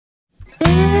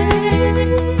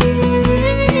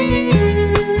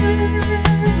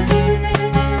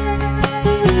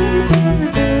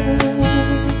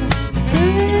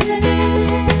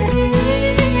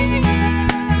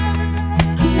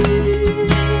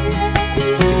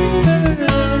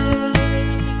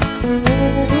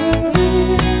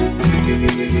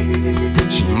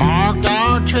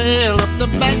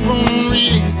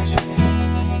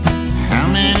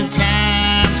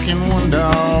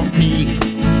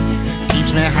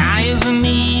Flies me high as an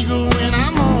eagle when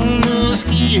I'm on the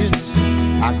skids.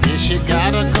 I guess you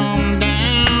gotta come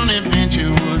down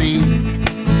eventually.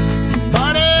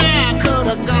 But I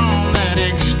could've gone that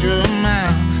extra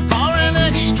mile for an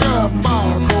extra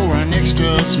bark or an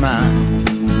extra smile.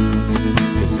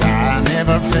 'Cause I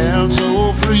never felt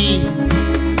so free.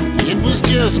 It was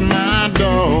just my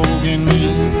dog and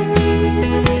me.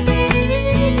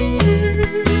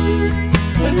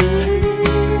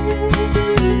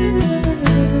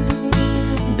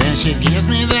 Then she gives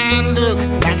me that look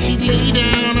like she'd lay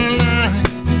down her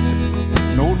life.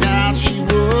 No doubt she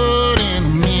would in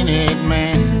a minute,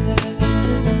 man.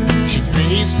 She'd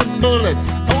face the bullet,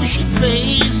 oh, she'd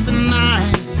face the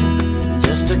knife,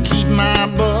 just to keep my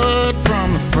butt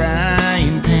from the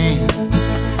frying pan.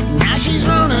 Now she's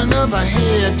running up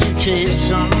ahead to chase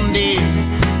some deer.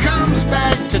 Comes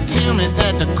back to tell me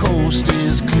that the coast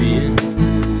is clear.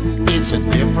 It's a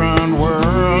different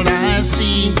world I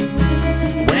see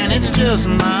when it's just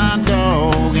my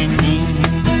dog and me.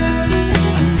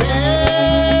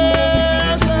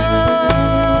 There's a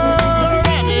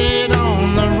rabbit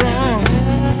on the run,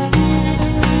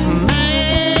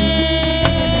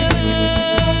 man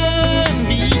and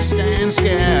beast and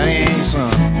sky and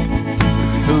sun.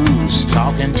 Who's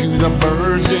talking to the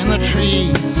birds in the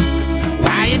trees?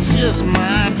 Why, it's just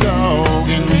my dog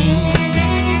and me.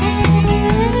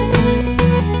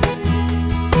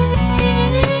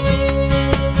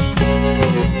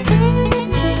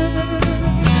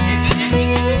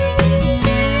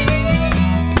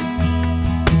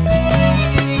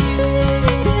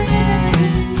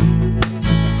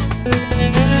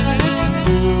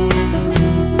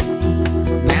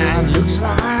 Now it looks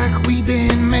like we've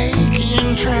been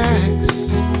making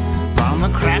tracks from the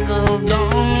crack of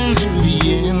dawn to the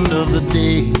end of the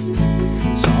day.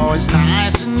 It's always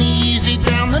nice and easy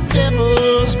down the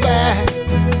devil's back.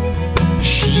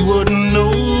 She wouldn't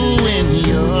know any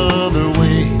other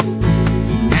way.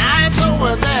 Now it's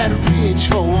over that ridge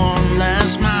for one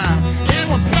last mile, and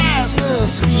we're fast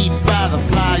asleep by the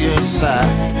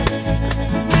fireside,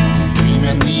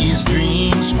 dreaming these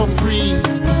dreams for free.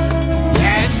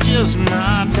 Yeah, it's just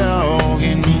my dog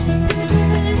and me.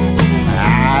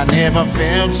 I never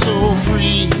felt so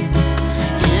free.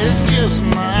 It's just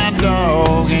my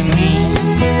dog and me.